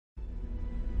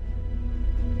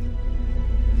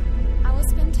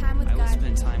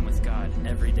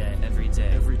every day. Every day.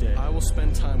 Every day. I will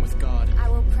spend time with God. I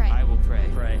will pray. I will pray.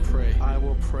 Pray. I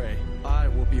will pray. I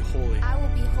will be holy. I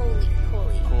will be holy.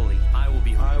 Holy. I will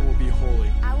be holy. I will be holy.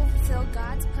 I will fulfill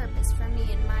God's purpose for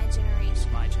me in my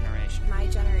generation. My generation. My I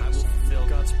will generation. fulfill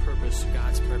God's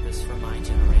purpose for my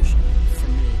generation.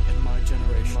 for me and my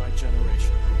generation. My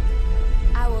generation.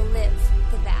 I will live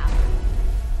the vow.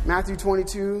 Matthew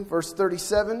 22, verse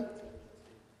 37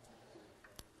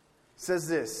 says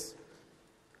this: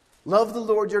 Love the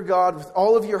Lord your God with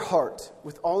all of your heart,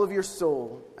 with all of your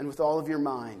soul, and with all of your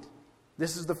mind.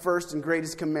 This is the first and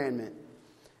greatest commandment.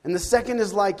 And the second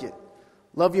is like it: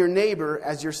 love your neighbor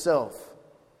as yourself.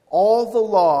 All the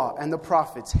law and the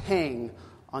prophets hang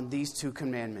on these two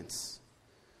commandments.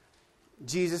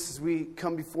 Jesus, as we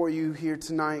come before you here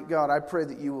tonight, God, I pray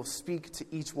that you will speak to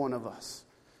each one of us.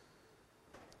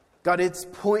 God, it's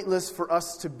pointless for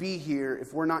us to be here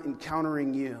if we're not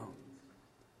encountering you.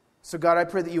 So God, I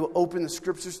pray that you will open the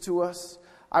scriptures to us.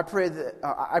 I pray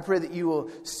that you will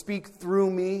speak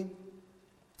through me.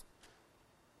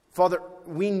 Father,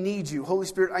 we need you. Holy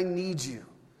Spirit, I need you.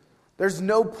 There's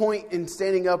no point in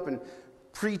standing up and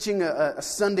preaching a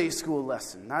Sunday school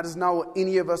lesson. That is not what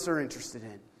any of us are interested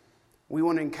in. We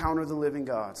want to encounter the living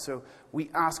God. So we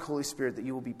ask, Holy Spirit, that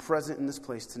you will be present in this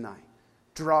place tonight.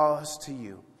 Draw us to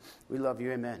you. We love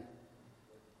you. Amen.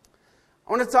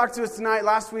 I want to talk to us tonight.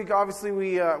 Last week, obviously,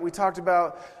 we talked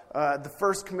about the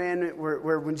first commandment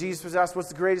where when Jesus was asked, what's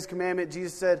the greatest commandment?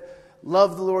 Jesus said,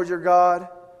 love the Lord your God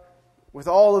with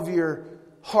all of your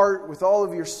heart, with all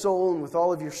of your soul, and with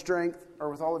all of your strength, or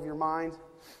with all of your mind.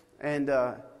 And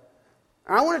I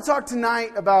want to talk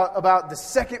tonight about the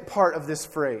second part of this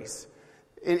phrase.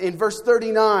 In verse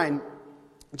 39,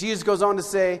 Jesus goes on to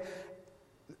say,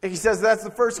 he says that's the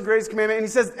first and greatest commandment. And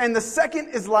he says, and the second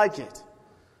is like it.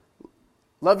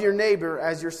 Love your neighbor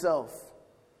as yourself.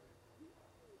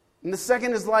 And the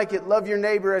second is like it. Love your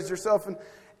neighbor as yourself. And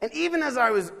even as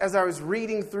I was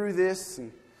reading through this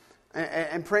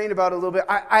and praying about it a little bit,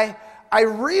 I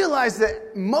realized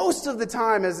that most of the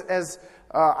time as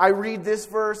I read this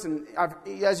verse and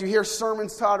as you hear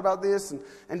sermons taught about this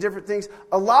and different things,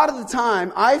 a lot of the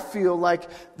time I feel like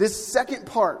this second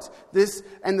part, this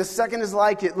and the second is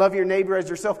like it, love your neighbor as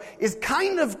yourself, is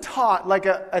kind of taught like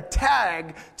a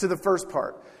tag to the first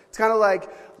part. It's kind of like,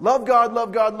 love God,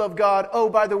 love God, love God. Oh,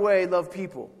 by the way, love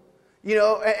people. You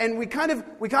know, and we kind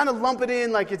of lump it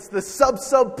in like it's the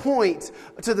sub point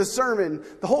to the sermon.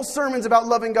 The whole sermon's about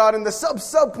loving God, and the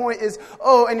sub point is,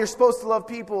 oh, and you're supposed to love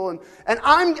people. And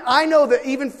I know that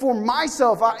even for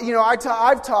myself,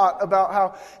 I've taught about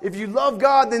how if you love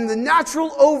God, then the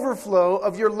natural overflow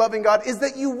of your loving God is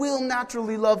that you will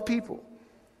naturally love people.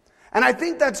 And I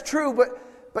think that's true,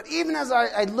 but even as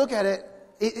I look at it,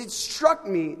 it struck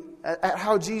me at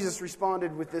how Jesus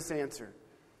responded with this answer.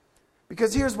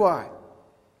 Because here's why.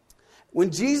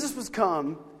 When Jesus was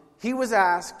come, he was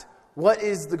asked, what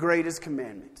is the greatest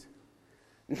commandment?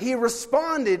 And he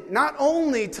responded not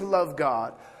only to love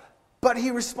God, but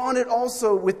he responded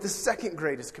also with the second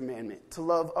greatest commandment, to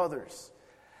love others.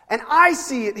 And I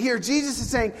see it here. Jesus is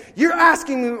saying, you're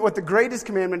asking me what the greatest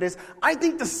commandment is. I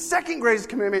think the second greatest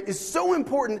commandment is so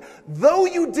important. Though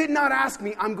you did not ask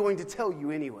me, I'm going to tell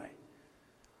you anyway.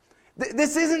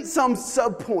 This isn't some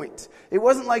sub-point. It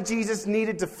wasn't like Jesus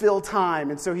needed to fill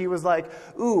time. And so he was like,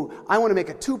 ooh, I want to make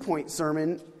a 2-point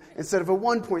sermon instead of a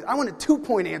 1-point. I want a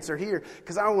 2-point answer here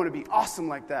because I want to be awesome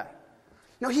like that.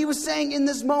 No, he was saying in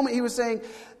this moment, he was saying,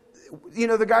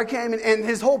 the guy came and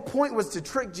his whole point was to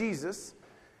trick Jesus.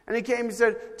 And he came and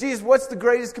said, Jesus, what's the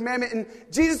greatest commandment? And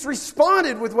Jesus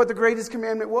responded with what the greatest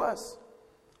commandment was.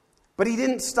 But he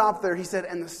didn't stop there. He said,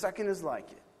 and the second is like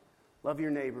it. Love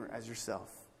your neighbor as yourself.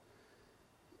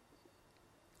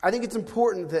 I think it's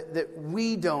important that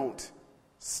we don't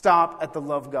stop at the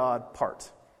love God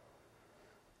part.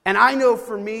 And I know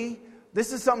for me,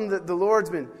 this is something that the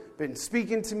Lord's been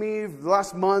speaking to me the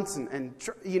last months and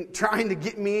trying to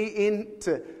get me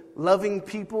into loving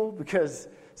people, because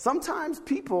sometimes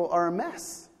people are a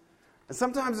mess. And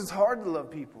sometimes it's hard to love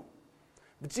people.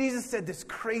 But Jesus said this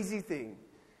crazy thing.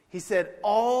 He said,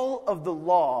 all of the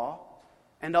law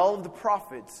and all of the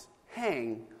prophets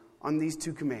hang on these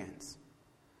two commands.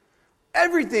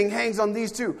 Everything hangs on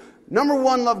these two. Number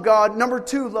 1, love God. Number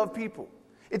 2, love people.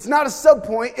 It's not a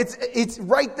sub-point. It's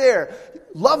right there.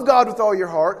 Love God with all your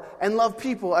heart and love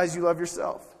people as you love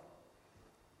yourself.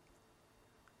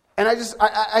 And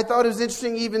I thought it was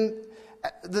interesting even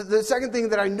the second thing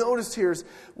that I noticed here is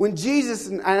when Jesus,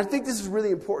 and I think this is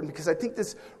really important because I think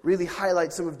this really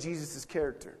highlights some of Jesus'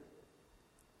 character.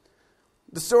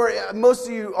 The story, most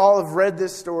of you all have read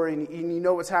this story and you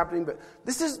know what's happening, but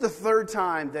this is the third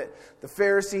time that the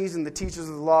Pharisees and the teachers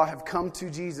of the law have come to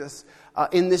Jesus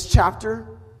in this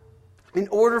chapter in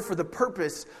order for the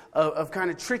purpose of kind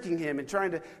of tricking him and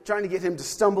trying to get him to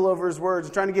stumble over his words,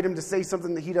 and trying to get him to say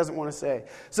something that he doesn't want to say.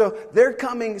 So they're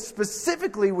coming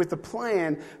specifically with a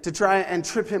plan to try and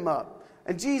trip him up.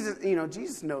 And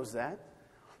Jesus knows that.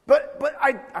 But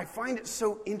I find it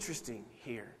so interesting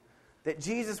here that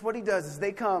Jesus, what he does is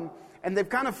they come, and they've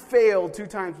kind of failed 2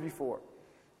 times before.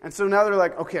 And so now they're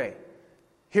like, okay,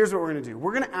 here's what we're going to do.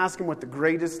 We're going to ask him what the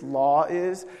greatest law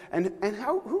is, and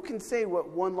who can say what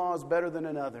one law is better than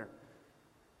another.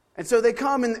 And so they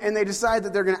come and they decide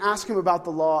that they're going to ask him about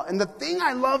the law. And the thing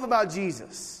I love about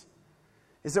Jesus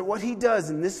is that what he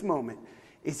does in this moment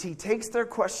is he takes their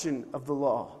question of the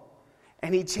law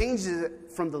and he changes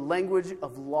it from the language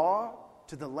of law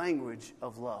to the language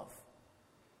of love.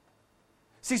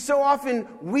 See, so often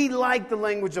we like the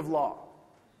language of law.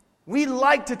 We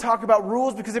like to talk about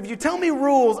rules because if you tell me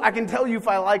rules, I can tell you if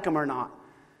I like them or not.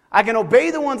 I can obey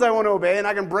the ones I want to obey and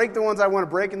I can break the ones I want to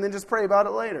break and then just pray about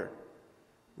it later.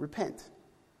 Repent.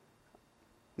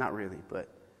 Not really, but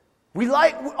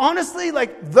honestly,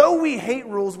 though we hate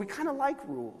rules, we kind of like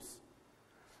rules.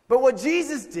 But what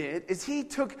Jesus did is he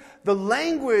took the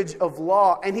language of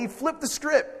law and he flipped the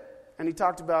script and he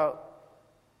talked about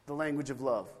the language of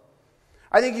love.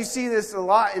 I think you see this a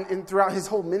lot in throughout his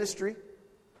whole ministry.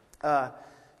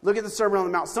 Look at the Sermon on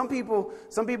the Mount. Some people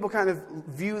kind of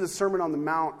view the Sermon on the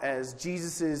Mount as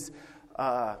Jesus's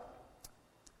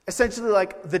essentially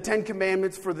like the 10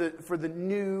 Commandments for the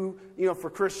new, for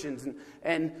Christians.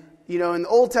 And in the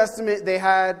Old Testament they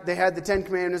had the 10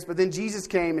 Commandments, but then Jesus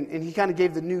came and he kind of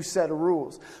gave the new set of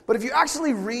rules. But if you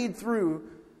actually read through,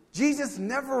 Jesus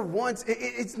never once.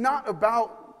 It's not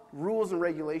about rules and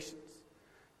regulations.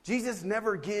 Jesus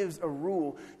never gives a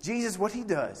rule. Jesus, what he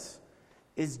does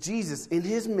is Jesus, in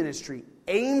his ministry,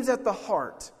 aims at the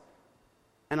heart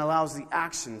and allows the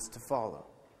actions to follow.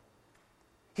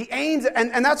 He aims,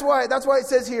 and that's why it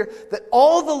says here that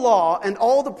all the law and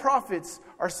all the prophets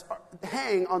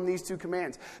hang on these 2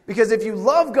 commands. Because if you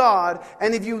love God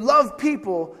and if you love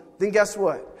people, then guess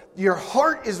what? Your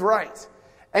heart is right.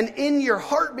 And in your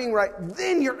heart being right,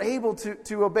 then you're able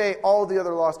to obey all the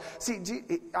other laws. See,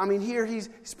 here he's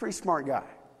a pretty smart guy.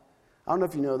 I don't know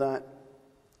if you know that.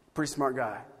 Pretty smart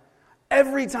guy.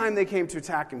 Every time they came to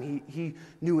attack him, he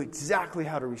knew exactly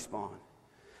how to respond.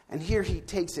 And here he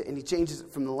takes it and he changes it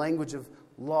from the language of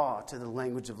law to the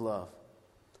language of love.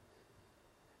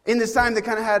 In this time, they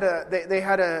kind of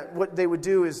had what they would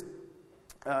do is,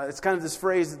 it's kind of this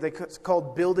phrase that they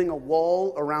called building a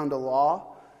wall around a law.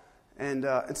 And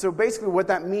so basically what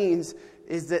that means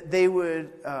is that they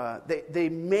would they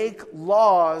make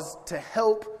laws to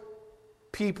help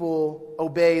people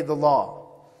obey the law.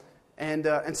 And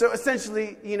so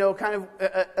essentially, kind of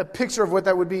a picture of what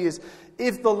that would be is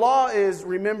if the law is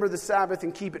remember the Sabbath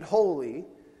and keep it holy,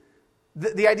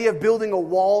 the idea of building a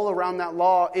wall around that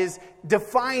law is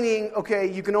defining, okay,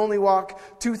 you can only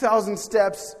walk 2,000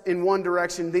 steps in one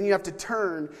direction, then you have to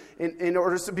turn in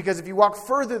order to, because if you walk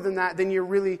further than that, then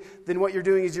what you're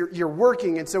doing is you're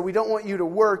working, and so we don't want you to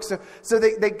work. So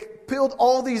they build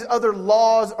all these other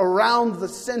laws around the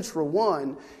central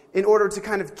one in order to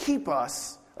kind of keep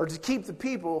us, or to keep the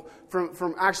people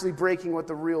from actually breaking what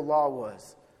the real law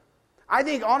was. I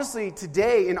think, honestly,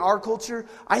 today in our culture,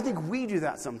 I think we do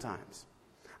that sometimes.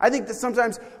 I think that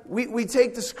sometimes we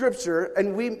take the Scripture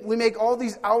and we make all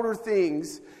these outer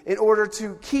things in order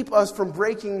to keep us from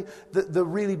breaking the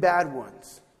really bad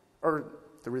ones. Or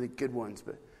the really good ones,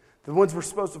 but the ones we're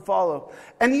supposed to follow.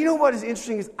 And you know what is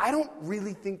interesting is I don't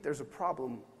really think there's a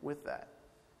problem with that.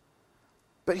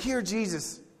 But here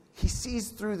Jesus, he sees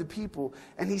through the people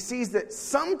and he sees that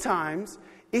sometimes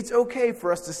it's okay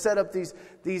for us to set up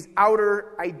these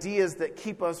outer ideas that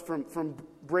keep us from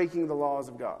breaking the laws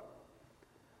of God.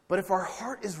 But if our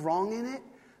heart is wrong in it,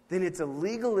 then it's a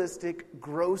legalistic,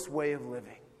 gross way of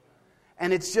living.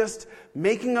 And it's just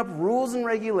making up rules and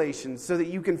regulations so that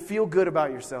you can feel good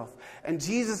about yourself. And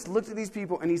Jesus looked at these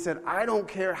people and he said, I don't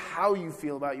care how you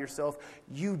feel about yourself.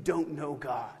 You don't know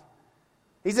God.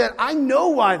 He said, I know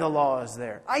why the law is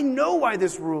there. I know why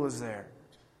this rule is there.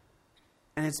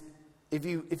 And it's if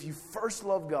you first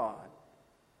love God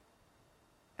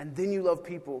and then you love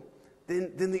people,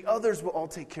 then the others will all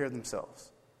take care of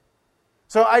themselves.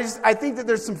 So I think that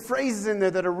there's some phrases in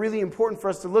there that are really important for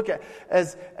us to look at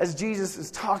as Jesus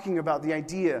is talking about the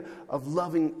idea of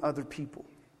loving other people.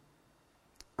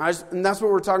 And that's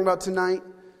what we're talking about tonight.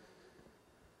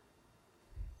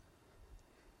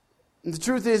 And the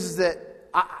truth is that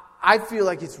I feel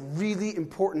like it's really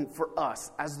important for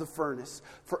us as the furnace,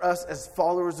 for us as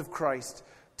followers of Christ,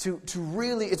 to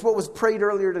really, it's what was prayed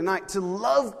earlier tonight, to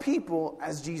love people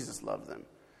as Jesus loved them.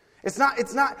 It's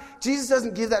not, Jesus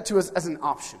doesn't give that to us as an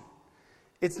option.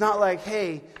 It's not like,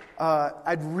 hey,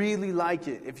 I'd really like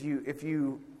it if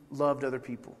you loved other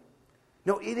people.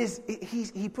 No,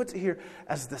 he puts it here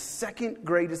as the second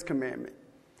greatest commandment.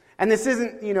 And this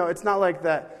isn't, it's not like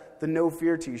that the no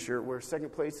fear t-shirt where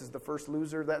second place is the first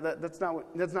loser. That's not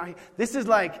this is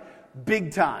like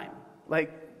big time.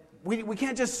 Like we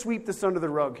can't just sweep this under the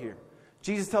rug here.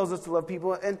 Jesus tells us to love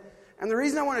people. And the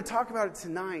reason I want to talk about it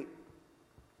tonight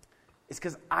is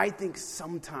because I think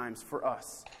sometimes for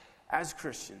us as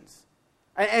Christians,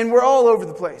 and we're all over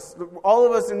the place. All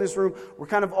of us in this room, we're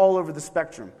kind of all over the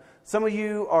spectrum. Some of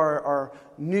you are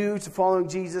new to following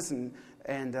Jesus,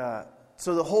 and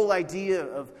so the whole idea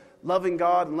of loving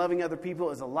God and loving other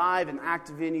people is alive and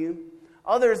active in you.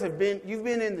 Others you've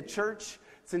been in the church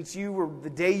since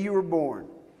the day you were born.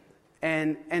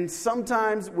 And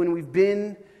sometimes when we've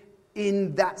been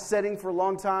in that setting for a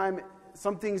long time,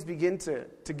 some things begin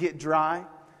to get dry.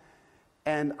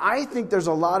 And I think there's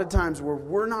a lot of times where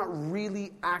we're not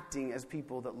really acting as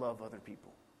people that love other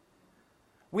people.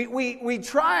 We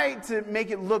try to make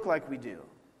it look like we do.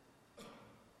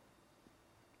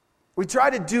 We try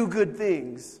to do good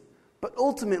things, but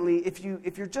ultimately, if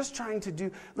you're just trying to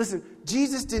do... Listen,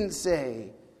 Jesus didn't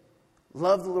say,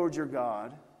 love the Lord your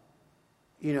God,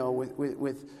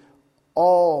 with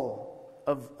all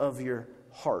of your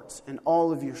hearts and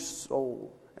all of your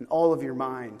soul and all of your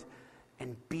mind,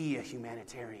 and be a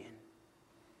humanitarian.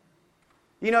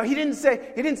 He didn't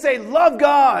say love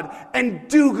God and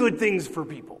do good things for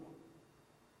people.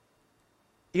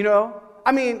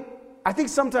 I think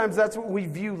sometimes that's what we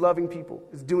view loving people,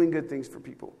 is doing good things for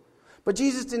people. But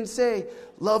Jesus didn't say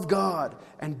love God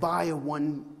and buy a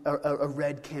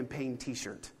red campaign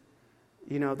t-shirt.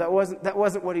 That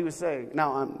wasn't what he was saying.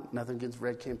 Now, I'm nothing against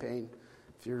red campaign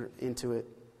if you're into it.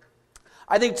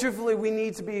 I think truthfully we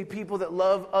need to be people that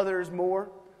love others more.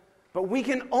 But we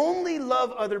can only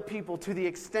love other people to the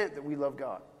extent that we love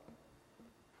God.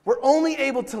 We're only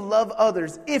able to love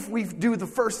others if we do the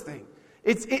first thing.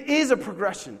 It is a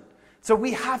progression. So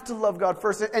we have to love God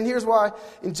first. And here's why.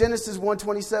 In Genesis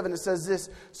 1:27 it says this: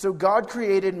 so God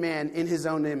created man in his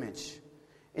own image.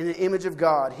 In the image of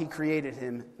God he created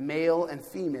him. Male and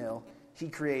female he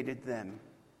created them.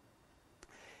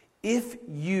 If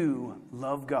you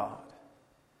love God,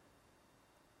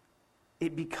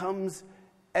 it becomes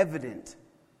evident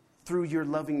through your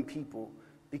loving people,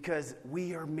 because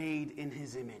we are made in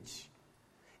his image.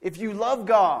 If you love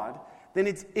God, then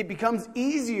it becomes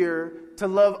easier to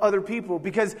love other people,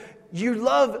 because you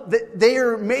love that they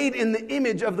are made in the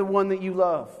image of the one that you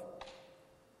love.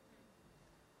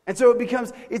 And so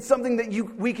it's something that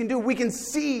we can do. We can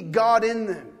see God in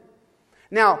them.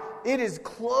 Now, it is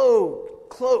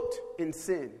cloaked in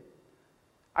sin.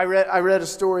 I read a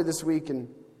story this week, and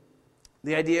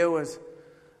the idea was,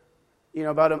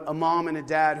 about a mom and a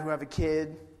dad who have a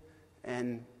kid.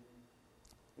 And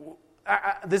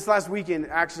this last weekend,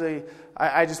 actually,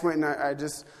 I just went and I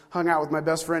just hung out with my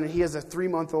best friend, and he has a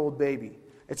 3-month-old baby.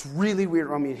 It's really weird.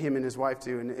 I mean, him and his wife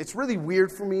do. And it's really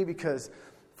weird for me because,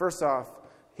 first off,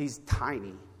 he's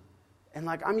tiny. And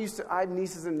I have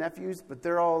nieces and nephews, but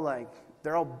they're all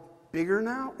bigger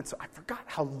now. And so I forgot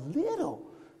how little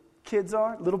kids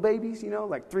are, little babies,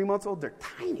 3 months old, they're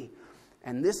tiny.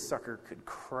 And this sucker could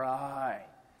cry.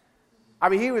 I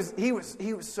mean, he was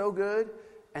so good,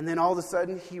 and then all of a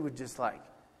sudden he would just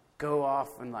go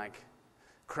off and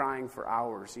crying for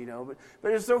hours,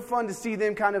 But it's so fun to see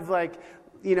them kind of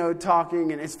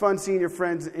talking, and it's fun seeing your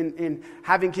friends in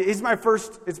having kids. It's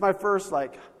my first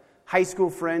high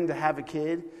school friend to have a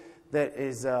kid that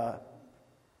is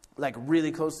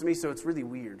really close to me, so it's really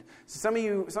weird. So some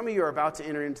of you are about to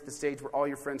enter into the stage where all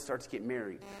your friends start to get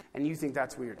married, and you think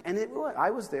that's weird. And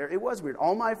I was there. It was weird.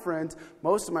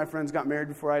 Most of my friends got married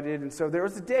before I did, and so there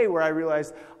was a day where I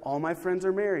realized all my friends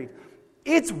are married.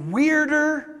 It's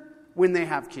weirder when they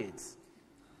have kids.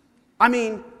 I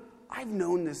mean, I've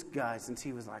known this guy since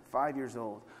he was 5 years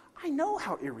old. I know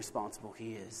how irresponsible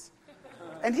he is.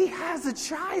 And he has a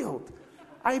child.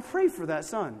 I pray for that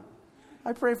son.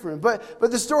 I pray for him. But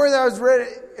the story that I was read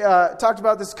talked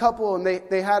about this couple, and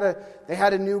they had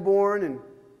a newborn, and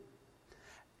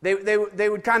they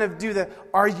would kind of do the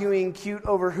arguing cute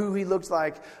over who he looks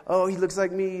like. Oh, he looks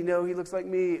like me. No, he looks like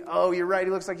me. Oh, you're right,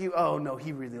 he looks like you. Oh, no,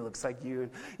 he really looks like you.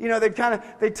 And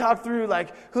they talk through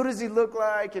who does he look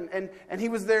like, and he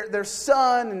was their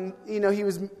son, and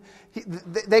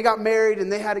they got married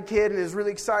and they had a kid, and it was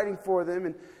really exciting for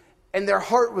them. And their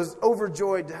heart was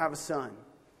overjoyed to have a son.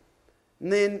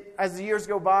 And then as the years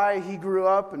go by, he grew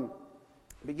up and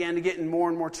began to get in more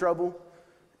and more trouble.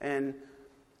 And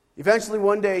eventually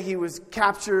one day he was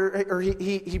captured, or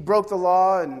he broke the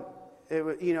law, and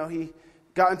he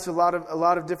got into a lot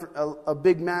of different, a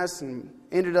big mess, and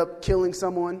ended up killing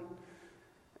someone,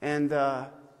 and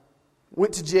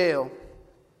went to jail.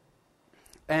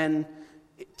 And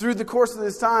through the course of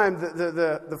this time,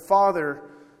 the father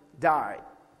died.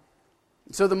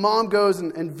 So the mom goes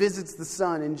and visits the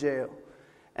son in jail.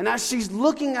 And as she's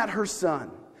looking at her son,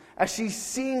 as she's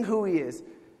seeing who he is,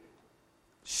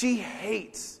 she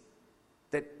hates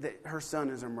that her son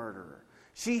is a murderer.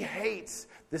 She hates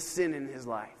the sin in his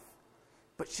life.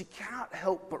 But she cannot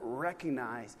help but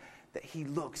recognize that he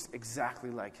looks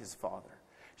exactly like his father.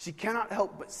 She cannot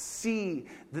help but see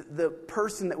the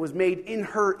person that was made in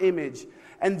her image.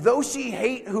 And though she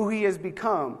hates who he has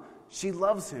become, she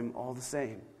loves him all the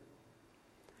same.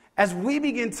 As we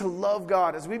begin to love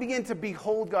God, as we begin to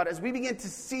behold God, as we begin to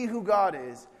see who God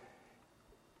is,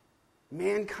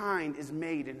 mankind is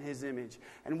made in his image.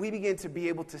 And we begin to be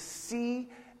able to see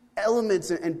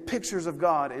elements and pictures of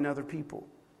God in other people.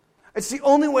 It's the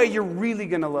only way you're really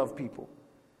going to love people,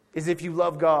 is if you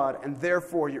love God, and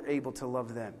therefore you're able to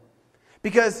love them.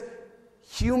 Because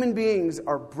human beings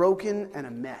are broken and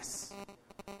a mess.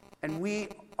 And we,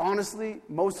 honestly,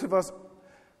 most of us,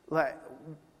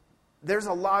 there's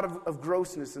a lot of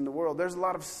grossness in the world. There's a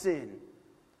lot of sin.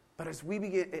 But if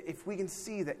we can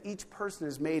see that each person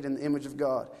is made in the image of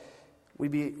God,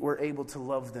 we're able to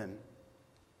love them.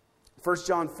 1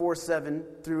 John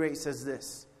 4:7-8 says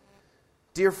this: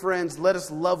 "Dear friends, let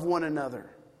us love one another,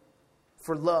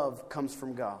 for love comes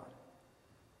from God.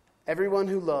 Everyone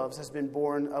who loves has been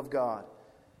born of God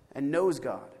and knows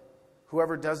God.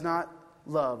 Whoever does not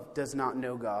love does not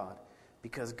know God,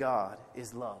 because God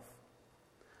is love."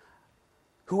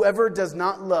 Whoever does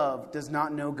not love does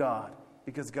not know God,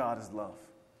 because God is love.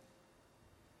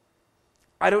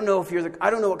 I don't know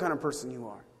what kind of person you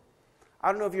are.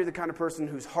 I don't know if you're the kind of person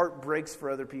whose heart breaks for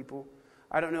other people.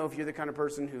 I don't know if you're the kind of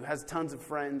person who has tons of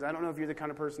friends. I don't know if you're the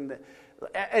kind of person that,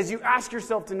 as you ask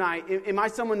yourself tonight, am I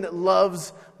someone that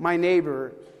loves my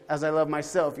neighbor as I love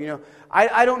myself?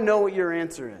 I don't know what your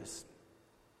answer is.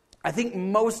 I think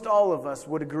most all of us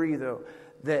would agree, though,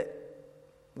 that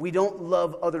we don't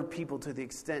love other people to the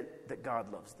extent that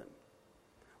God loves them.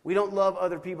 We don't love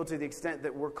other people to the extent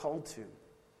that we're called to. It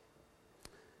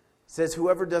says,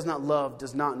 "Whoever does not love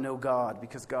does not know God,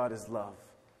 because God is love."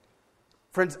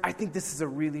 Friends, I think this is a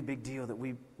really big deal, that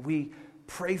we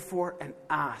pray for and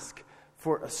ask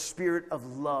for a spirit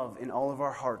of love in all of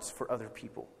our hearts for other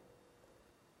people.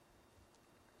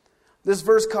 This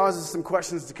verse causes some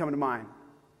questions to come to mind.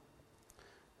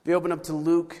 If you open up to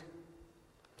Luke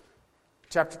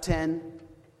chapter 10.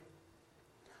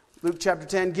 Luke chapter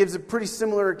 10 gives a pretty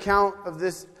similar account of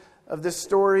this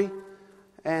story.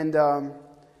 And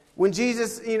when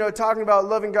Jesus, talking about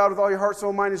loving God with all your heart,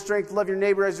 soul, mind, and strength, love your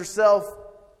neighbor as yourself,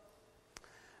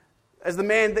 as the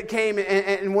man that came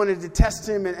and wanted to test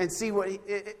him and see what,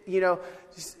 to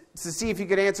see if he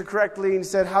could answer correctly, and he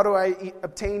said, "How do I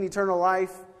obtain eternal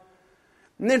life?"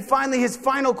 And then finally, his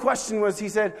final question was, he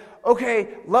said,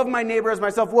 "Okay, love my neighbor as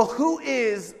myself." Well, who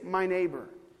is my neighbor?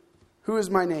 Who is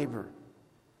my neighbor?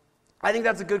 I think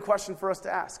that's a good question for us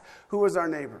to ask. Who is our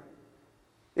neighbor?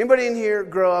 Anybody in here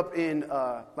grow up in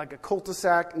like a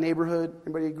cul-de-sac neighborhood?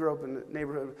 Anybody grow up in a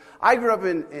neighborhood? I grew up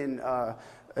in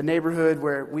a neighborhood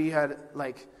where we had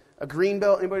like a green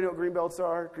belt. Anybody know what green belts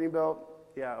are? Green belt?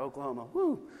 Yeah, Oklahoma.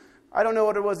 Woo! I don't know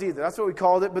what it was either. That's what we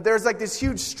called it. But there's like this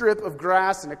huge strip of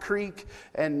grass and a creek.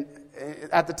 And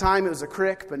at the time it was a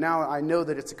creek, but now I know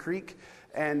that it's a creek.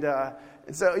 And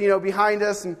so, behind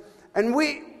us. And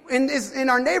we, in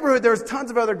our neighborhood, there was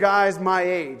tons of other guys my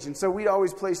age. And so we'd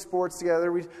always play sports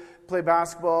together. We'd play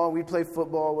basketball. We'd play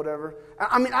football, whatever.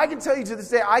 I mean, I can tell you to this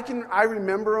day, I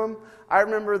remember them. I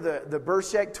remember the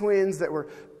Burshek twins that were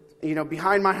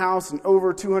behind my house and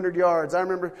over 200 yards. I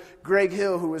remember Greg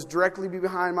Hill, who was directly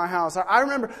behind my house. I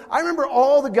remember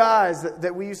all the guys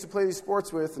that we used to play these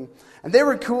sports with. And they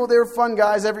were cool. They were fun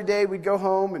guys. Every day we'd go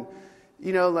home and,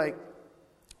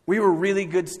 we were really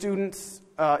good students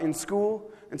in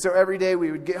school. And so every day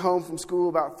we would get home from school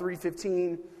about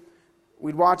 3:15.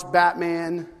 We'd watch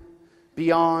Batman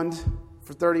Beyond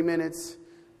for 30 minutes,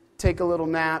 take a little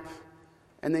nap,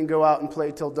 and then go out and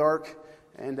play till dark.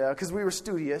 And because we were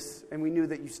studious, and we knew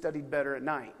that you studied better at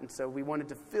night. And so we wanted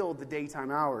to fill the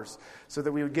daytime hours so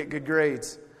that we would get good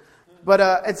grades.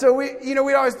 And so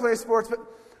we'd always play sports.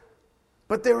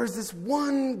 But there was this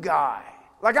one guy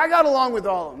Like, I got along with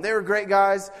all of them. They were great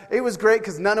guys. It was great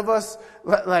because none of us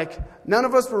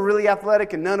were really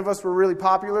athletic and none of us were really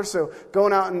popular. So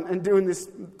going out and doing this,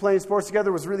 playing sports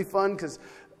together was really fun because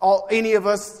any of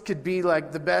us could be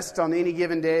like the best on any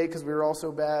given day because we were all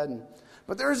so bad.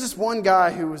 But there was this one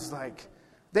guy who was like,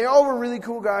 they all were really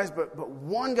cool guys, but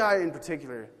one guy in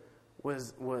particular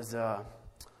was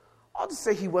I'll just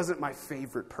say he wasn't my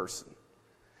favorite person.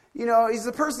 You know, he's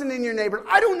the person in your neighborhood.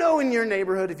 I don't know in your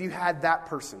neighborhood if you had that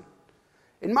person.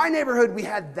 In my neighborhood, we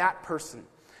had that person.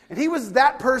 And he was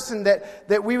that person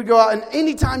that we would go out, and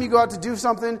anytime you go out to do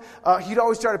something, he'd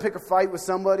always try to pick a fight with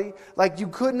somebody. Like, you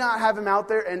could not have him out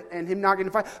there and him not getting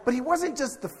a fight. But he wasn't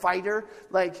just the fighter.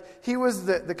 Like, he was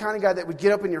the kind of guy that would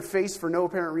get up in your face for no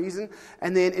apparent reason.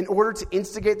 And then in order to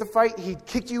instigate the fight, he'd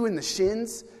kick you in the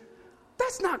shins.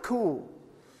 That's not cool.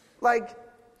 Like,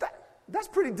 that's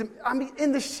pretty,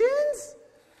 in the shins?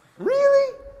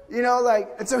 Really? You know,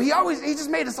 and so he just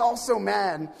made us all so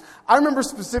mad. I remember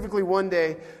specifically one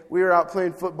day, we were out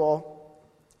playing football,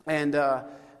 and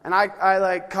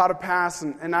I caught a pass,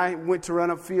 and I went to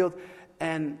run upfield,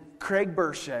 and Craig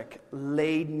Burshek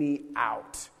laid me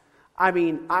out. I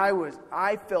mean,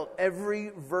 I felt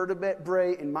every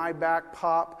vertebrae in my back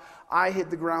pop. I hit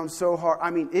the ground so hard. I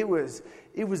mean, it was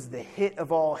the hit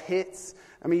of all hits.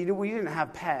 I mean, we didn't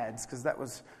have pads because that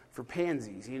was for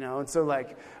pansies, you know. And so,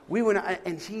 we went,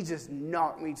 and he just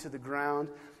knocked me to the ground.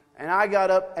 And I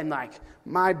got up, and,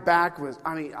 my back was,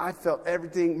 I felt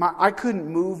everything. I couldn't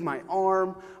move my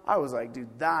arm. I was like,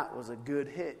 dude, that was a good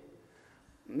hit.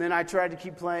 And then I tried to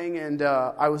keep playing, and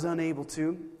I was unable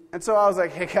to. And so I was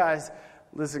like, hey, guys,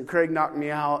 listen, Craig knocked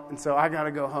me out, and so I got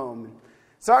to go home. And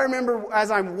so I remember as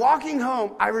I'm walking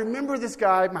home, I remember this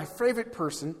guy, my favorite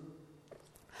person.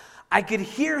 I could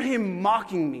hear him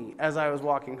mocking me as I was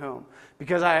walking home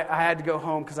because I had to go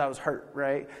home because I was hurt,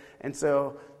 right? And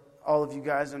so all of you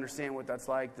guys understand what that's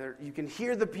like. You can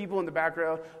hear the people in the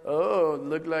background, oh,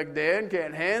 look like Dan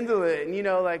can't handle it.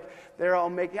 And, they're all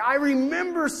making... I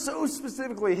remember so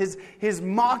specifically his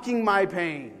mocking my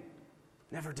pain.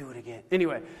 Never do it again.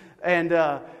 Anyway, and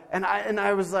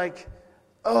I was like,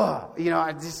 oh,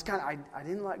 I just I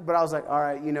didn't like... But I was like, all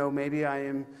right,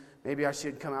 maybe I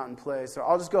should come out and play. So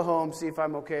I'll just go home, see if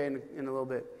I'm okay in a little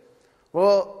bit.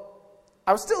 Well,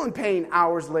 I was still in pain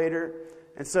hours later,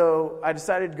 and so I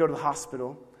decided to go to the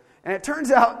hospital. And it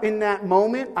turns out in that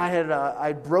moment,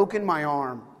 I'd broken my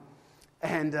arm.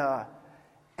 And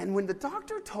when the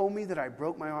doctor told me that I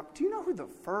broke my arm, do you know who the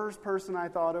first person I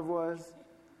thought of was?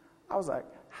 I was like,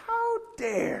 how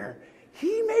dare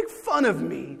he make fun of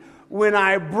me when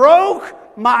I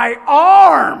broke my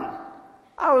arm?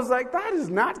 I was like, that is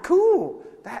not cool.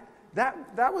 That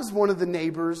was one of the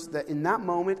neighbors that in that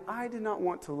moment I did not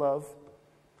want to love.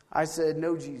 I said,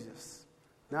 no, Jesus.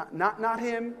 Not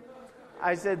him.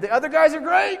 I said, the other guys are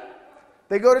great.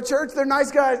 They go to church, they're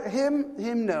nice guys. Him,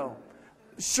 no.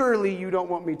 Surely you don't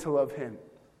want me to love him.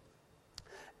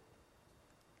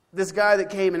 This guy that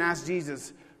came and asked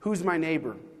Jesus, who's my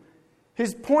neighbor?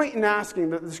 His point in asking,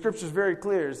 the scripture is very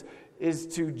clear, is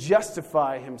to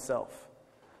justify himself.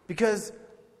 Because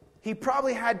he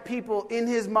probably had people in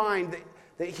his mind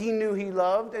that he knew he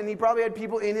loved, and he probably had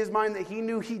people in his mind that he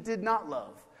knew he did not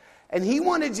love. And he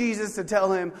wanted Jesus to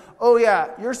tell him, oh yeah,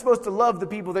 you're supposed to love the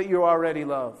people that you already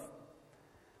love.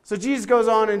 So Jesus goes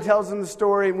on and tells him the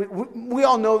story. And we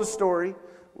all know the story.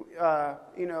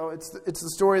 It's the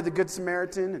story of the Good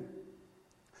Samaritan. And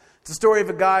it's the story of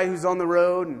a guy who's on the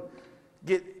road and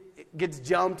gets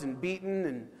jumped and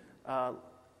beaten and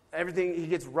everything. He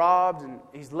gets robbed and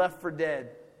he's left for dead.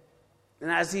 And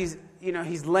as he's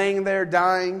laying there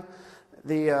dying,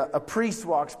 a priest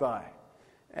walks by.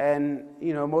 And,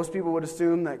 most people would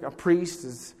assume that a priest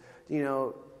is,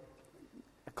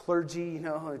 a clergy,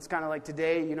 it's kind of like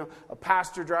today, a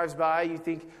pastor drives by, you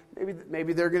think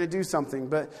maybe they're going to do something.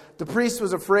 But the priest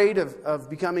was afraid of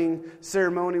becoming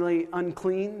ceremonially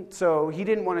unclean, so he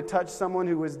didn't want to touch someone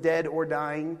who was dead or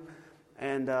dying.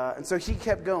 And so he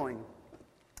kept going.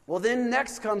 Well, then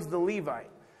next comes the Levite.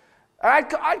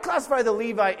 I'd classify the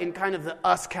Levite in kind of the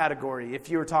us category if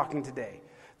you were talking today.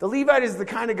 The Levite is the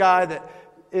kind of guy that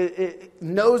it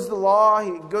knows the law,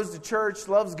 he goes to church,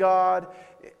 loves God.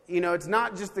 It's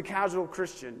not just the casual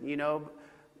Christian,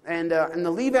 And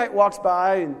the Levite walks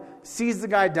by and sees the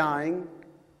guy dying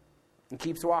and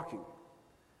keeps walking.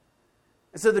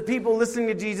 And so the people listening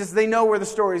to Jesus, they know where the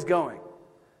story's going.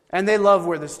 And they love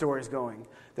where the story's going.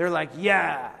 They're like,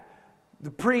 yeah,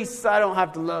 the priests, I don't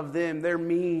have to love them. They're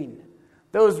mean.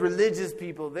 Those religious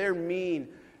people, they're mean.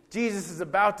 Jesus is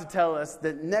about to tell us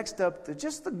that next up,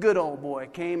 just the good old boy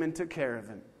came and took care of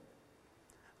him.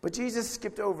 But Jesus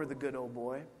skipped over the good old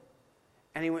boy.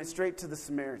 And he went straight to the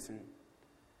Samaritan,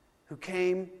 who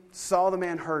came, saw the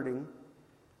man hurting,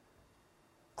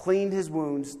 cleaned his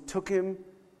wounds, took him,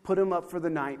 put him up for the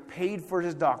night, paid for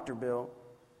his doctor bill,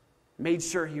 made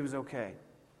sure he was okay.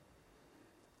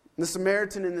 The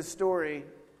Samaritan in the story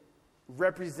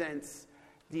represents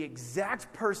the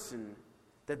exact person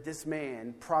that this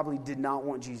man probably did not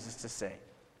want Jesus to say.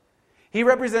 He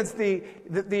represents the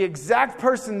exact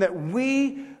person that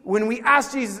when we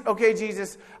ask Jesus, okay,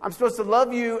 Jesus, I'm supposed to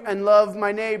love you and love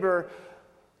my neighbor.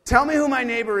 Tell me who my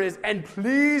neighbor is, and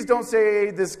please don't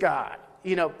say this guy.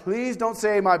 Please don't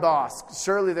say my boss.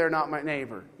 Surely they're not my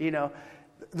neighbor.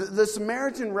 The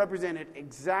Samaritan represented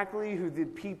exactly who the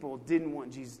people didn't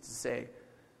want Jesus to say.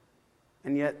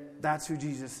 And yet, that's who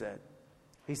Jesus said.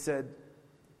 He said,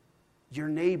 your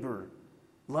neighbor,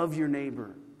 love your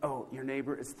neighbor. Oh, your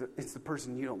neighbor, it's the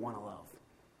person you don't want to love.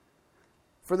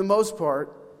 For the most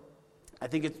part, I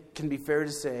think it can be fair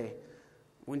to say,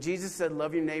 when Jesus said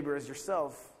love your neighbor as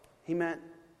yourself, he meant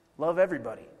love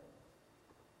everybody.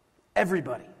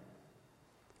 Everybody.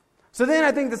 So then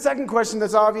I think the second question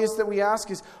that's obvious that we ask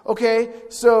is, okay,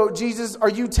 so Jesus, are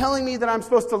you telling me that I'm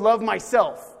supposed to love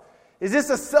myself? Is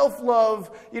this a self-love,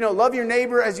 love your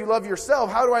neighbor as you love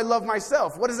yourself? How do I love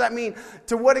myself? What does that mean?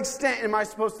 To what extent am I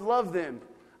supposed to love them?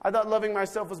 I thought loving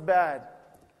myself was bad.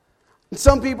 And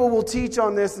some people will teach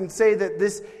on this and say that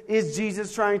this is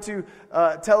Jesus trying to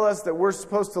tell us that we're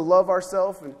supposed to love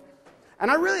ourselves.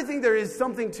 And I really think there is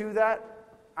something to that.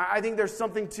 I think there's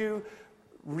something to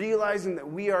realizing that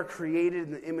we are created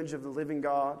in the image of the living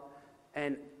God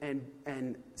and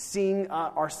seeing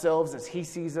ourselves as He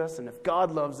sees us. And if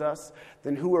God loves us,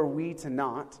 then who are we to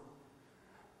not?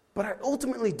 But I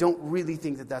ultimately don't really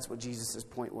think that that's what Jesus'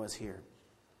 point was here.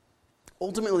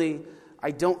 Ultimately,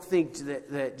 I don't think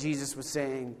that Jesus was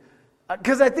saying,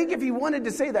 because I think if he wanted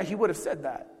to say that, he would have said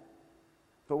that.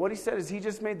 But what he said is he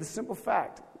just made the simple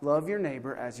fact, love your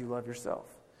neighbor as you love yourself.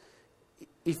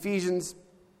 Ephesians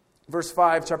chapter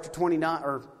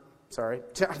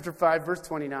 5, verse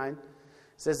 29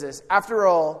 says this, after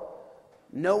all,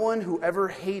 no one has ever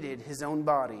hated his own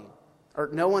body,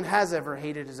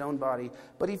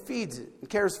 but he feeds it and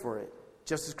cares for it,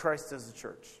 just as Christ does the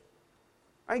church.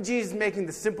 I think Jesus is making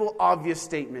the simple, obvious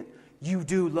statement, you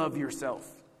do love yourself.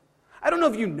 I don't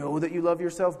know if you know that you love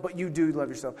yourself, but you do love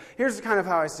yourself. Here's kind of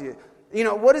how I see it.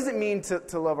 What does it mean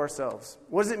to love ourselves?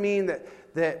 What does it mean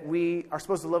that we are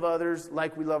supposed to love others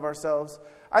like we love ourselves?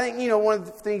 I think, one of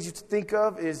the things you think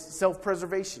of is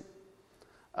self-preservation.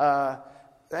 An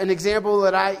example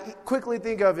that I quickly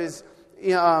think of is,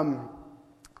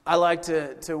 I like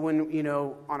to when,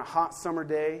 on a hot summer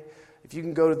day, if you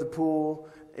can go to the pool,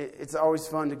 it's always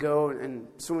fun to go and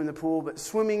swim in the pool, but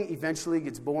swimming eventually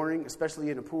gets boring, especially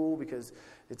in a pool because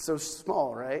it's so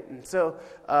small, right? And so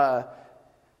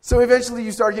eventually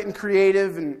you start getting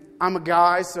creative, and I'm a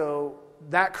guy, so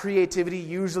that creativity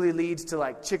usually leads to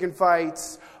like chicken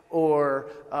fights or,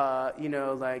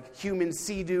 like human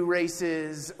sea-doo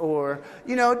races or,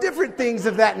 different things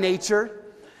of that nature.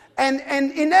 And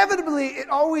inevitably, it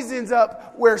always ends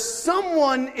up where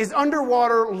someone is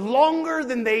underwater longer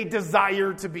than they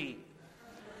desire to be.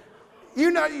 You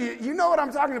know what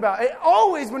I'm talking about. It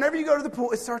always, whenever you go to the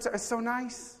pool, it's so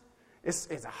nice. It's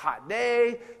a hot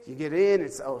day. You get in.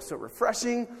 It's so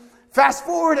refreshing. Fast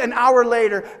forward an hour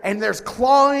later, and there's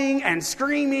clawing and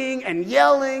screaming and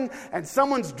yelling, and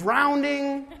someone's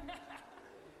drowning.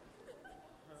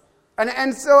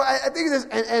 And so I think this,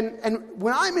 and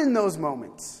when I'm in those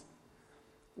moments,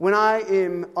 when I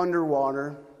am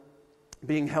underwater,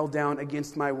 being held down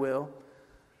against my will,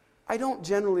 I don't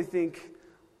generally think,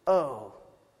 oh,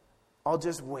 I'll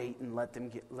just wait and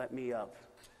let me up.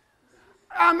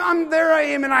 I'm there I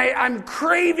am, and I'm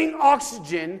craving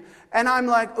oxygen, and I'm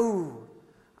like, ooh,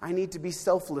 I need to be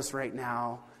selfless right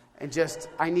now, and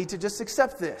I need to just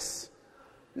accept this.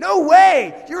 No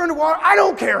way! You're underwater. I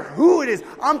don't care who it is.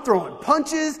 I'm throwing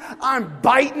punches. I'm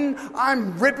biting.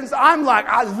 I'm ripping. I'm like,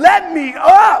 let me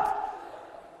up.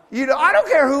 I don't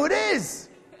care who it is.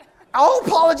 I'll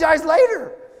apologize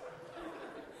later.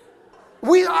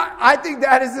 I think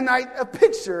that is a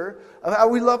picture of how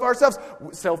we love ourselves.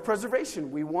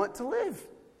 Self-preservation. We want to live.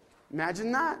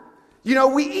 Imagine that.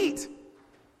 We eat.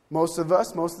 Most of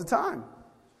us, most of the time.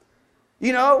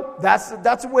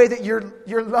 That's a way that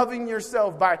you're loving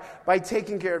yourself by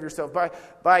taking care of yourself,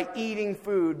 by eating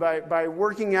food, by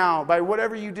working out, by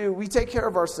whatever you do. We take care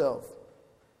of ourselves.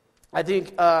 I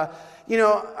think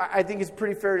I think it's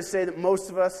pretty fair to say that most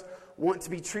of us want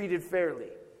to be treated fairly.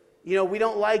 We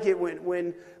don't like it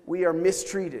when we are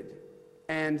mistreated,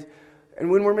 and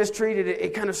when we're mistreated,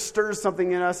 it kind of stirs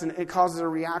something in us and it causes a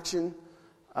reaction.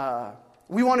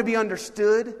 We want to be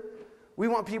understood. We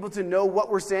want people to know what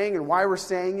we're saying and why we're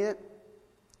saying it.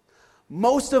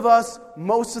 Most of us,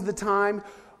 most of the time,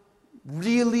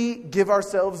 really give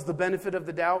ourselves the benefit of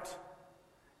the doubt.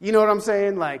 You know what I'm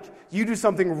saying? Like, you do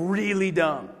something really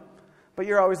dumb. But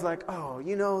you're always like, oh,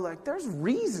 there's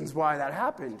reasons why that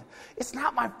happened. It's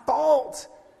not my fault.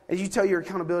 And you tell your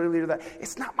accountability leader that,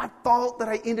 it's not my fault that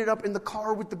I ended up in the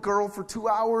car with the girl for 2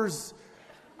 hours.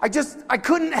 I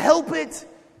couldn't help it.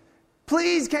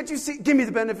 Please, can't you see? Give me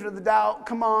the benefit of the doubt.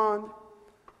 Come on.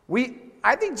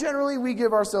 I think generally we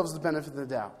give ourselves the benefit of the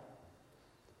doubt.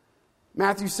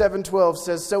 Matthew 7:12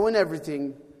 says, so in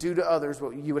everything, do to others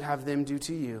what you would have them do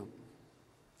to you.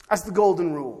 That's the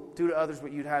golden rule. Do to others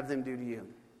what you'd have them do to you.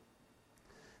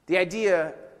 The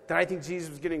idea that I think Jesus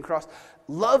was getting across,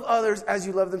 love others as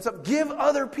you love themselves. Give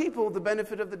other people the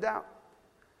benefit of the doubt.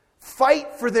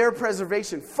 Fight for their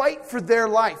preservation. Fight for their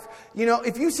life.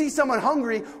 If you see someone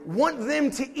hungry, want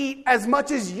them to eat as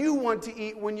much as you want to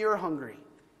eat when you're hungry.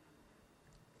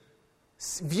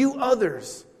 View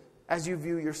others as you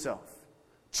view yourself.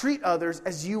 Treat others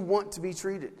as you want to be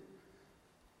treated.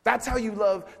 That's how you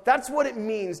love. That's what it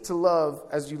means to love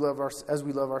as we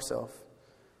love ourselves.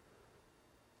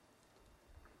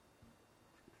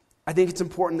 I think it's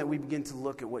important that we begin to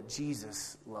look at what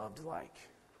Jesus loved like.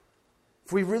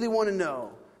 If we really want to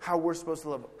know how we're supposed to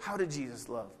love, how did Jesus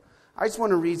love? I just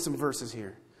want to read some verses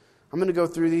here. I'm going to go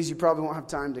through these. You probably won't have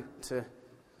time to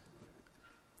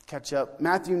catch up.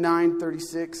 Matthew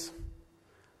 9:36.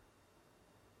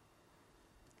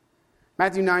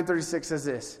 Matthew 9:36 says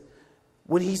this.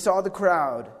 When he saw the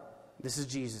crowd, this is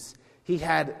Jesus, he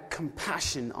had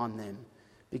compassion on them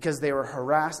because they were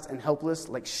harassed and helpless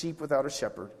like sheep without a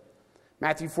shepherd.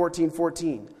 Matthew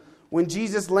 14:14. When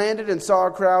Jesus landed and saw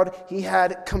a crowd, he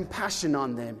had compassion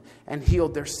on them and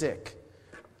healed their sick.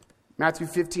 Matthew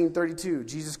 15:32.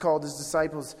 Jesus called his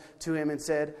disciples to him and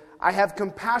said, I have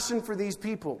compassion for these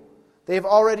people. They have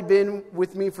already been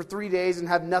with me for 3 days and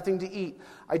have nothing to eat.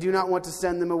 I do not want to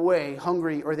send them away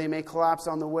hungry, or they may collapse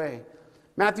on the way.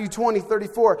 Matthew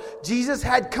 20:34. Jesus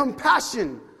had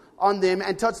compassion on them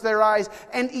and touched their eyes,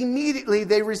 and immediately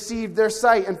they received their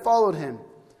sight and followed him.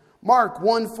 Mark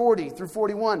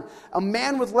 1:40-41. A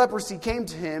man with leprosy came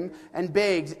to him and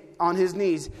begged on his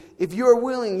knees, if you are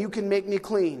willing, you can make me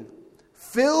clean.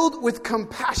 Filled with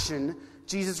compassion,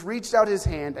 Jesus reached out his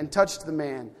hand and touched the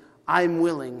man. I am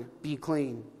willing, be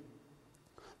clean.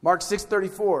 Mark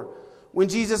 6:34. When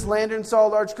Jesus landed and saw a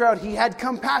large crowd, he had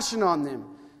compassion on them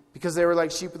because they were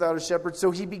like sheep without a shepherd.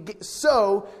 So he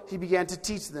began to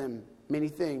teach them many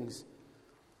things.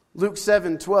 Luke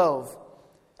 7:12.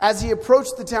 As he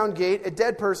approached the town gate, a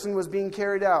dead person was being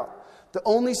carried out, the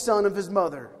only son of his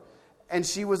mother, and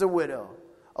she was a widow.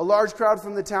 A large crowd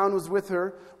from the town was with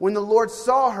her. When the Lord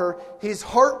saw her, his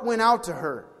heart went out to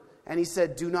her, and he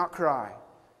said, do not cry.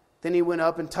 Then he went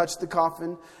up and touched the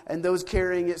coffin, and those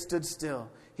carrying it stood still.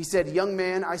 He said, young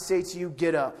man, I say to you,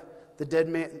 get up. The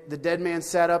dead man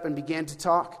sat up and began to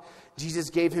talk. Jesus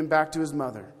gave him back to his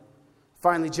mother.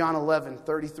 Finally, John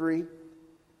 11:33.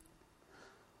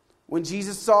 When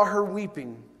Jesus saw her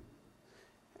weeping,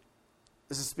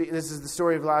 this is the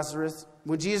story of Lazarus.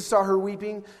 When Jesus saw her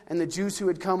weeping, and the Jews who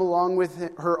had come along with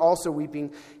her also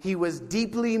weeping, he was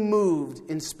deeply moved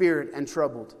in spirit and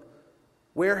troubled.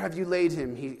 Where have you laid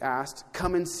him? He asked.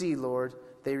 Come and see, Lord,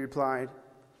 they replied.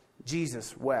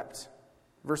 Jesus wept.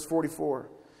 Verse 44.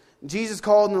 Jesus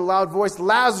called in a loud voice,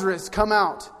 Lazarus, come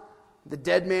out. The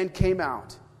dead man came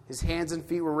out. His hands and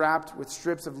feet were wrapped with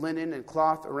strips of linen and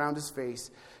cloth around his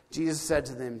face. Jesus said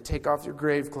to them, take off your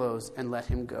grave clothes and let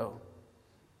him go.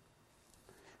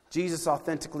 Jesus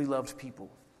authentically loved people.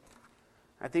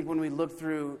 I think when we look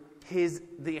through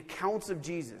the accounts of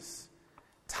Jesus,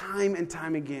 time and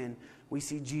time again, we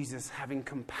see Jesus having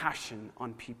compassion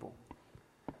on people.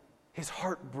 His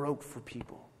heart broke for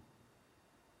people.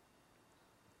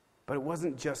 But it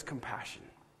wasn't just compassion.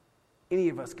 Any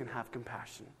of us can have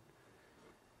compassion.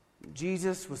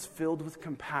 Jesus was filled with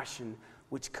compassion,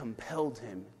 which compelled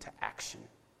him to action.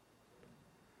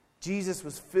 Jesus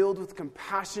was filled with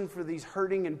compassion for these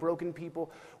hurting and broken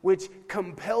people, which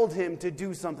compelled him to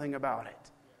do something about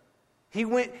it.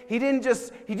 He didn't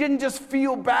just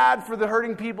feel bad for the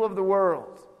hurting people of the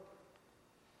world.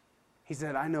 He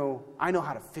said, I know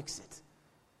how to fix it.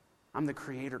 I'm the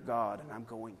creator God, and I'm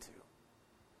going to.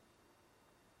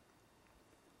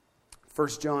 1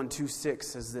 John 2:6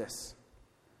 says this.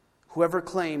 Whoever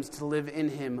claims to live in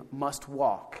him must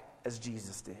walk as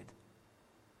Jesus did.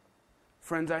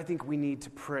 Friends, I think we need to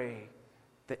pray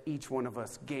that each one of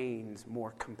us gains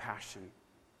more compassion.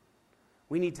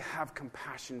 We need to have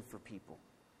compassion for people.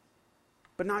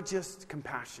 But not just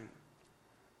compassion.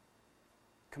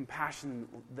 compassion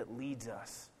that leads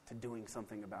us to doing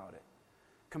something about it.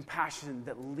 Compassion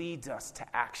that leads us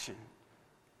to action.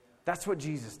 That's what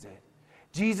Jesus did.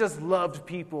 Jesus loved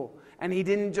people, and he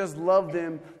didn't just love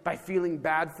them by feeling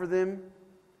bad for them.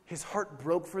 His heart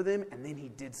broke for them, and then he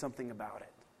did something about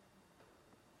it.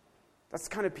 That's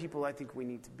the kind of people I think we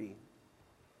need to be.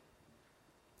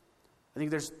 I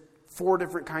think there's 4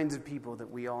 different kinds of people that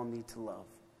we all need to love.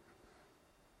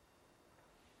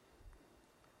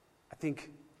 I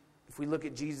think if we look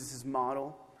at Jesus'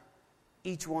 model,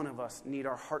 each one of us need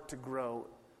our heart to grow,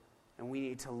 and we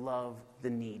need to love the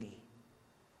needy.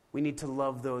 We need to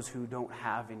love those who don't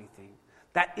have anything.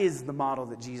 That is the model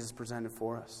that Jesus presented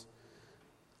for us.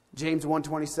 James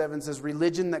 1:27 says,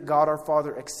 "Religion that God our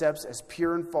Father accepts as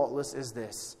pure and faultless is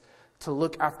this, to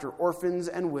look after orphans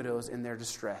and widows in their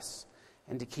distress,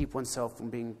 and to keep oneself from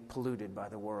being polluted by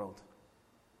the world."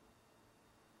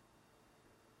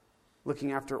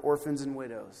 Looking after orphans and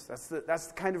widows. That's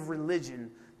the kind of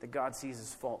religion that God sees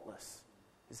as faultless,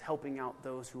 is helping out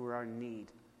those who are in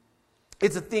need.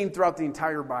 It's a theme throughout the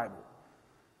entire Bible.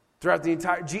 Throughout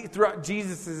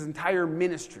Jesus' entire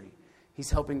ministry,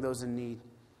 he's helping those in need.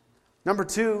 Number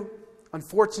 2,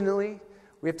 unfortunately,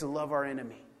 we have to love our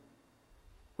enemy.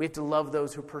 We have to love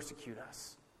those who persecute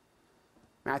us.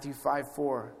 Matthew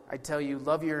 5:4, I tell you,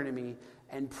 love your enemy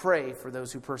and pray for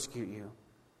those who persecute you.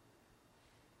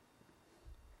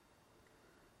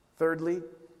 Thirdly,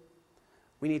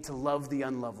 we need to love the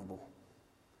unlovable.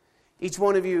 Each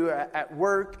one of you at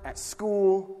work, at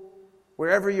school,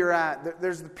 wherever you're at,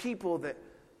 there's the people that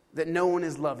no one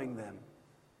is loving them.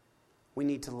 We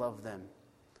need to love them.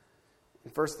 In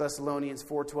 1 Thessalonians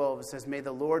 4:12, it says, "May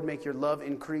the Lord make your love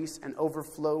increase and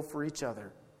overflow for each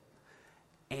other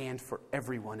and for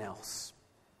everyone else."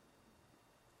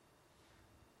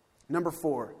 Number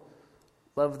 4,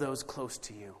 love those close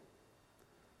to you.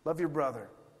 Love your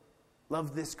brother.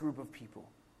 Love this group of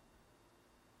people.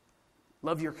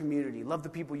 Love your community. Love the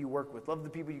people you work with. Love the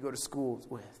people you go to school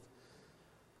with.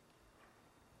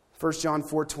 1 John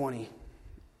 4:20.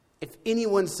 "If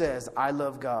anyone says, 'I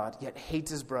love God,' yet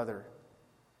hates his brother,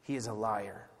 he is a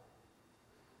liar.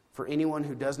 For anyone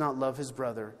who does not love his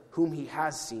brother, whom he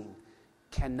has seen,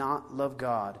 cannot love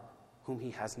God, whom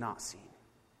he has not seen."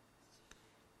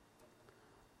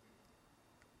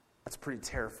 That's a pretty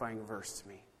terrifying verse to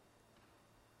me.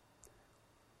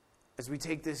 As we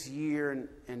take this year,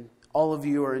 and all of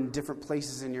you are in different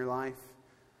places in your life,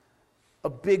 a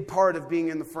big part of being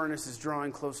in the furnace is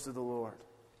drawing close to the Lord,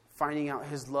 finding out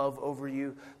his love over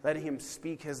you, letting him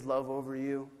speak his love over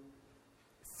you,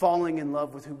 falling in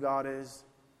love with who God is.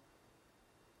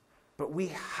 But we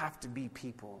have to be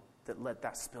people that let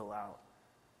that spill out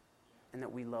and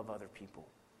that we love other people.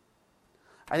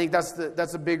 I think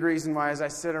that's a big reason why, as I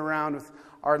sit around with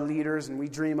our leaders and we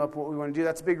dream up what we want to do,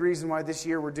 that's a big reason why this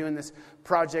year we're doing this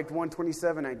Project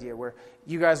 127 idea, where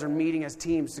you guys are meeting as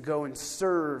teams to go and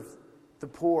serve the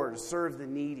poor, to serve the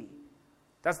needy.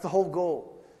 That's the whole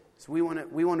goal. So we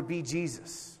want to be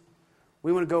Jesus.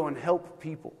 We want to go and help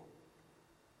people.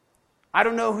 I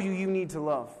don't know who you need to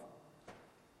love.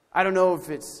 I don't know if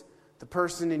it's the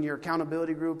person in your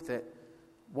accountability group that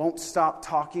won't stop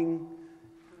talking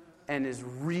and is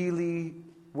really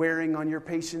wearing on your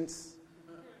patience.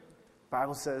 The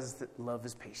Bible says that love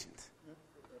is patient.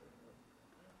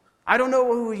 I don't know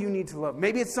who you need to love.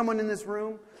 Maybe it's someone in this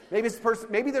room. Maybe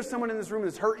there's someone in this room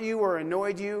that's hurt you or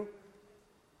annoyed you.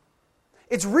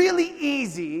 It's really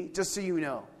easy, just so you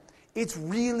know, it's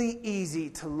really easy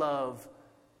to love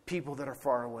people that are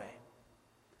far away.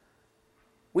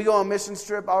 We go on a mission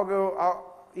trip.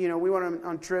 We went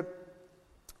on a trip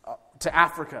to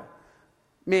Africa.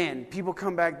 Man, people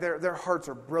come back, their hearts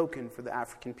are broken for the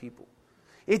African people.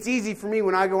 It's easy for me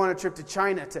when I go on a trip to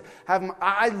China to have them.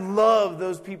 I love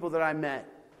those people that I met.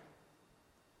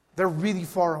 They're really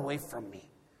far away from me.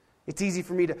 It's easy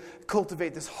for me to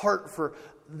cultivate this heart for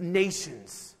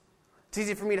nations. It's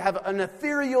easy for me to have an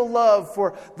ethereal love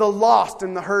for the lost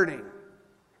and the hurting.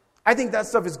 I think that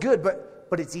stuff is good,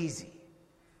 but it's easy.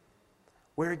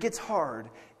 Where it gets hard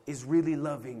is really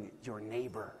loving your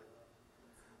neighbor.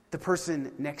 The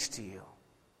person next to you.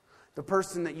 The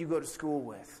person that you go to school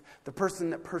with. The person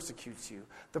that persecutes you.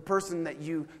 The person that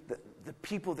the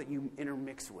people that you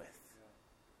intermix with.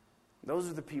 Those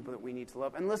are the people that we need to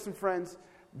love. And listen, friends,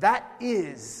 that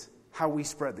is how we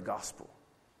spread the gospel.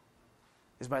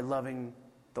 Is by loving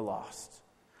the lost.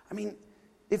 I mean,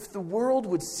 if the world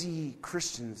would see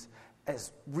Christians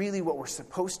as really what we're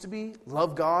supposed to be,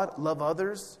 love God, love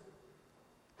others,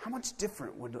 how much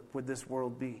different would this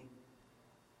world be?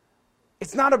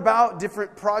 It's not about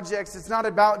different projects. It's not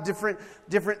about different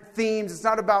themes. It's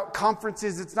not about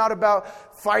conferences. It's not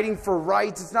about fighting for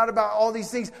rights. It's not about all these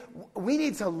things. We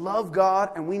need to love God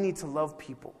and we need to love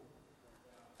people.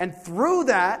 And through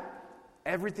that,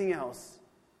 everything else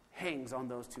hangs on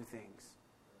those two things.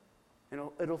 And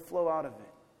it'll flow out of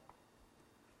it.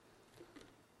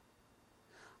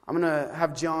 I'm going to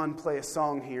have John play a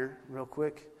song here real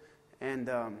quick. And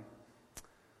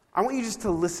I want you just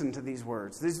to listen to these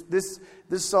words. This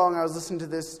song, I was listening to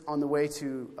this on the way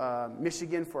to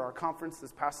Michigan for our conference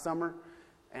this past summer.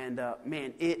 And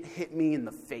man, it hit me in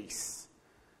the face.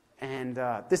 And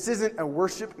this isn't a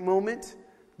worship moment.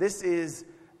 This is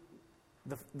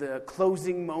the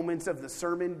closing moments of the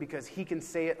sermon because he can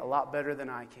say it a lot better than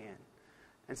I can.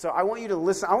 And so I want you to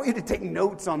listen. I want you to take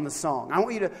notes on the song. I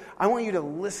want you to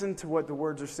listen to what the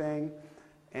words are saying.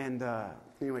 And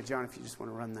anyway, John, if you just want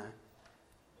to run that.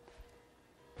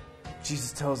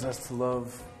 Jesus tells us to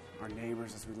love our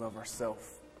neighbors as we love ourselves.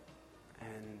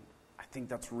 And I think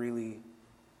that's really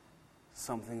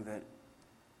something that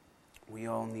we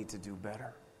all need to do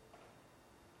better.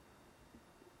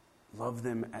 Love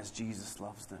them as Jesus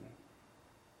loves them.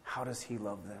 How does he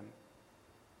love them?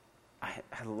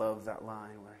 I love that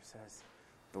line where he says,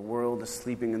 the world is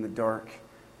sleeping in the dark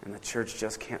and the church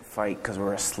just can't fight because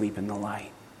we're asleep in the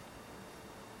light.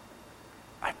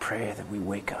 I pray that we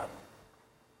wake up.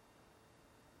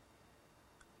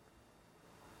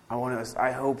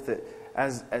 I hope that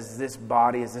as this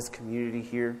body, as this community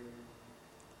here,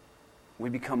 we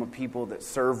become a people that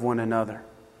serve one another.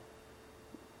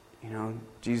 You know,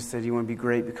 Jesus said, you want to be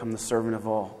great, become the servant of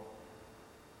all.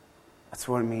 That's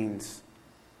what it means.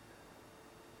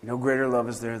 No greater love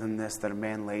is there than this, that a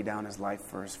man lay down his life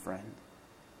for his friend.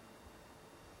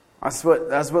 That's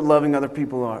what loving other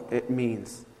people it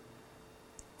means.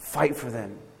 Fight for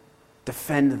them.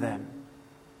 Defend them.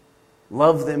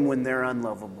 Love them when they're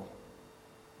unlovable.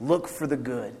 Look for the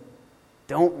good.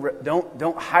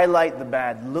 Don't highlight the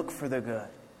bad. Look for the good.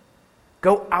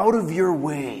 Go out of your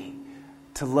way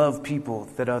to love people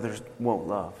that others won't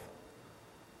love.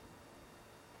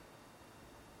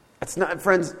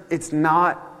 It's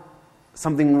not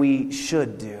something we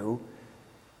should do.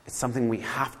 It's something we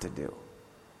have to do.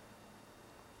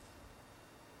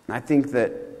 And I think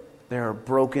that there are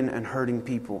broken and hurting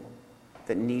people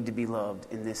that need to be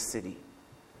loved in this city.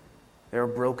 There are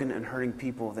broken and hurting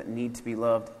people that need to be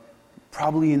loved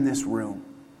probably in this room.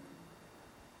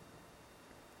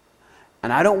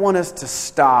 And I don't want us to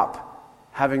stop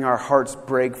having our hearts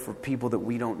break for people that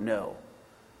we don't know.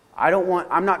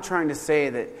 I'm not trying to say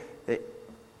that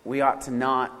we ought to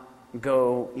not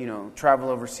go, travel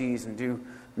overseas and do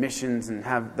missions and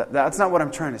have that. That's not what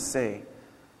I'm trying to say.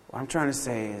 What I'm trying to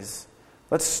say is,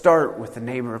 let's start with the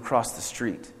neighbor across the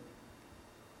street.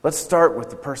 Let's start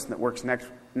with the person that works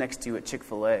next to you at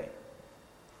Chick-fil-A.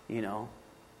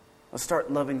 Let's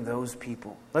start loving those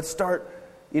people. Let's start,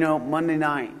 Monday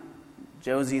night.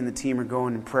 Josie and the team are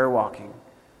going and prayer walking.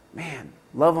 Man,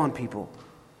 love on people.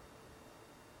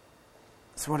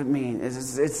 That's what it means.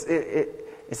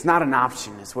 It's not an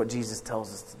option. It's what Jesus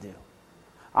tells us to do.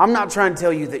 I'm not trying to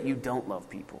tell you that you don't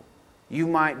love people. You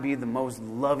might be the most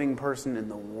loving person in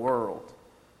the world.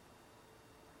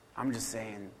 I'm just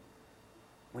saying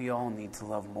we all need to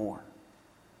love more.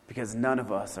 Because none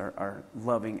of us are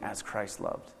loving as Christ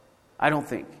loved. I don't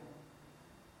think.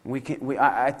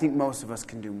 I think most of us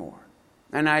can do more.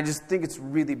 And I just think it's a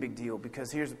really big deal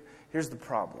because here's the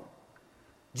problem.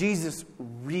 Jesus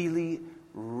really,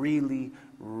 really,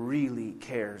 really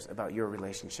cares about your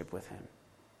relationship with him.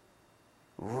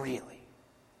 Really.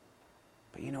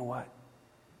 But you know what?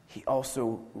 He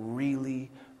also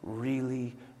really,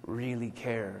 really, really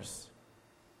cares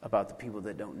about the people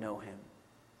that don't know him.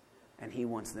 And he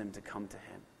wants them to come to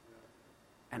him.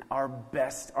 And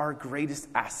our greatest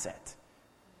asset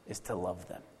is to love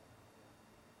them.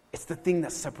 It's the thing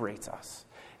that separates us.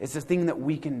 It's the thing that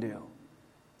we can do.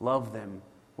 Love them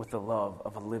with the love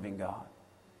of a living God.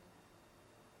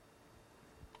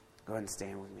 Go ahead and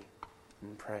stand with me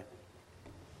and pray.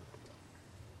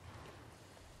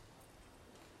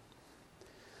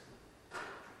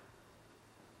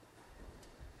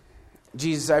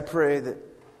 Jesus, I pray that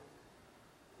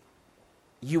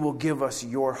you will give us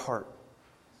your heart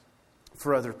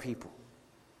for other people.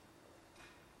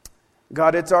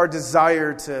 God, it's our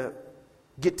desire to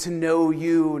get to know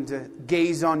you and to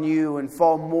gaze on you and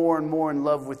fall more and more in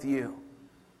love with you.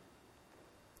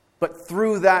 But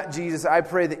through that, Jesus, I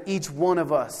pray that each one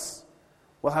of us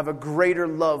will have a greater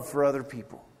love for other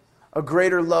people, a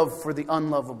greater love for the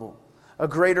unlovable, a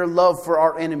greater love for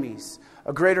our enemies,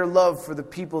 a greater love for the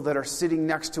people that are sitting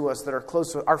next to us, that are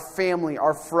close to us, our family,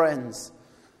 our friends,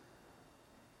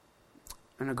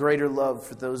 and a greater love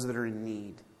for those that are in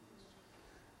need.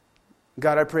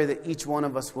 God, I pray that each one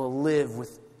of us will live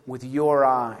with your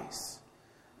eyes.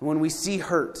 And when we see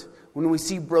hurt, when we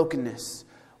see brokenness,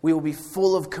 we will be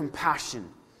full of compassion,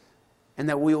 and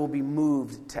that we will be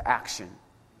moved to action.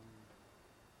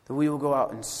 That we will go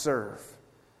out and serve.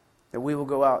 That we will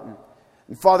go out and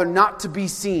Father, not to be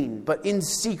seen, but in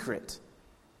secret,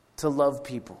 to love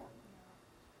people.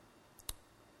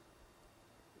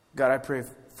 God, I pray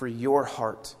for your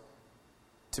heart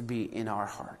to be in our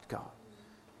heart, God.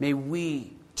 May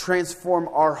we transform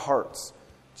our hearts,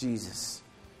 Jesus,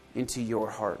 into your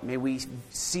heart. May we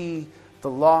see the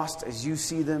lost as you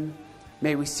see them.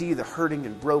 May we see the hurting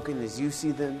and broken as you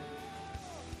see them.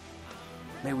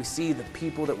 May we see the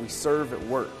people that we serve at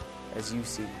work as you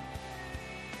see them.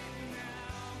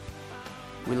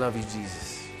 We love you,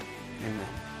 Jesus. Amen.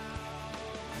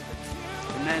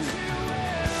 Amen.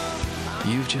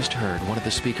 You've just heard one of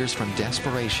the speakers from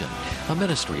Desperation, a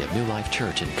ministry of New Life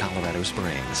Church in Colorado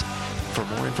Springs. For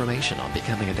more information on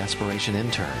becoming a Desperation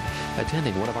intern,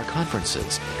 attending one of our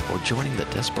conferences, or joining the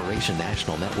Desperation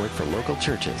National Network for local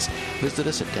churches, visit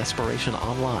us at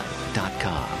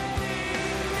desperationonline.com.